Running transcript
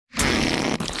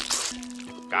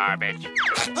Garbage.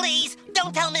 Please,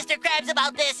 don't tell Mr. Krabs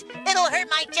about this. It'll hurt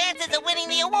my chances of winning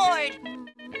the award.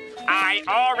 I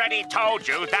already told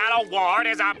you that award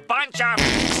is a bunch of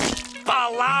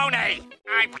baloney.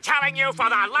 I'm telling you for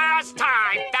the last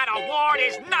time, that award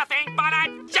is nothing but a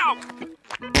joke.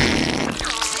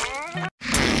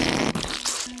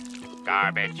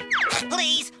 Garbage.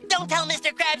 Please, don't tell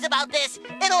Mr. Krabs about this.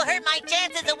 It'll hurt my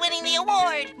chances of winning the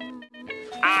award.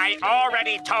 I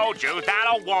already told you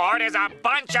that award is a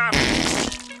bunch of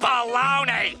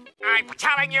baloney. I'm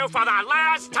telling you for the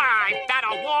last time, that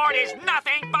award is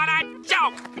nothing but a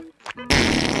joke.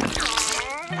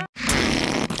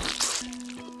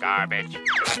 Garbage.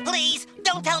 Please,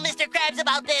 don't tell Mr. Krabs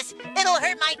about this. It'll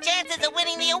hurt my chances of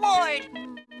winning the award.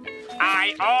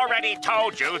 I already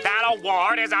told you that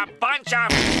award is a bunch of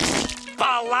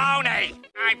baloney.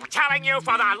 I'm telling you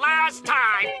for the last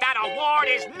time, that award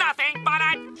is nothing but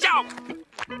a joke.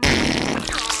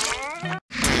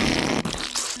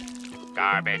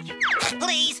 Garbage.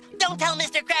 Please, don't tell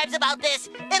Mr. Krabs about this.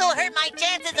 It'll hurt my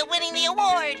chances of winning the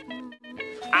award.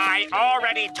 I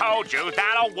already told you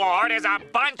that award is a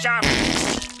bunch of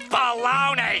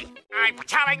baloney. I'm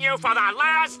telling you for the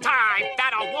last time,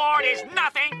 that award is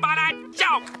nothing but a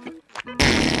joke.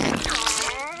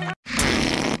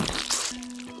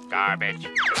 Garbage.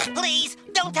 Please,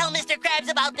 don't tell Mr. Krabs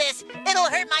about this. It'll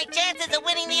hurt my chances of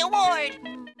winning the award.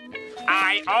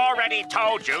 I already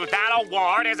told you that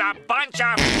award is a bunch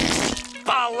of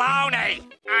baloney.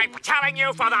 I'm telling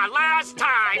you for the last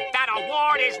time, that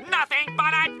award is nothing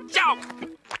but a joke.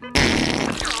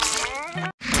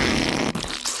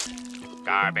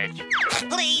 Garbage.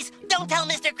 Please, don't tell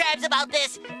Mr. Krabs about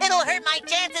this. It'll hurt my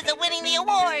chances of winning the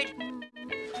award.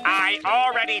 I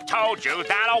already told you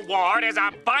that award is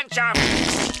a bunch of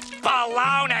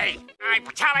baloney. I'm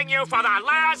telling you for the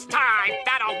last time,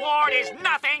 that award is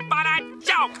nothing but a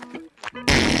joke.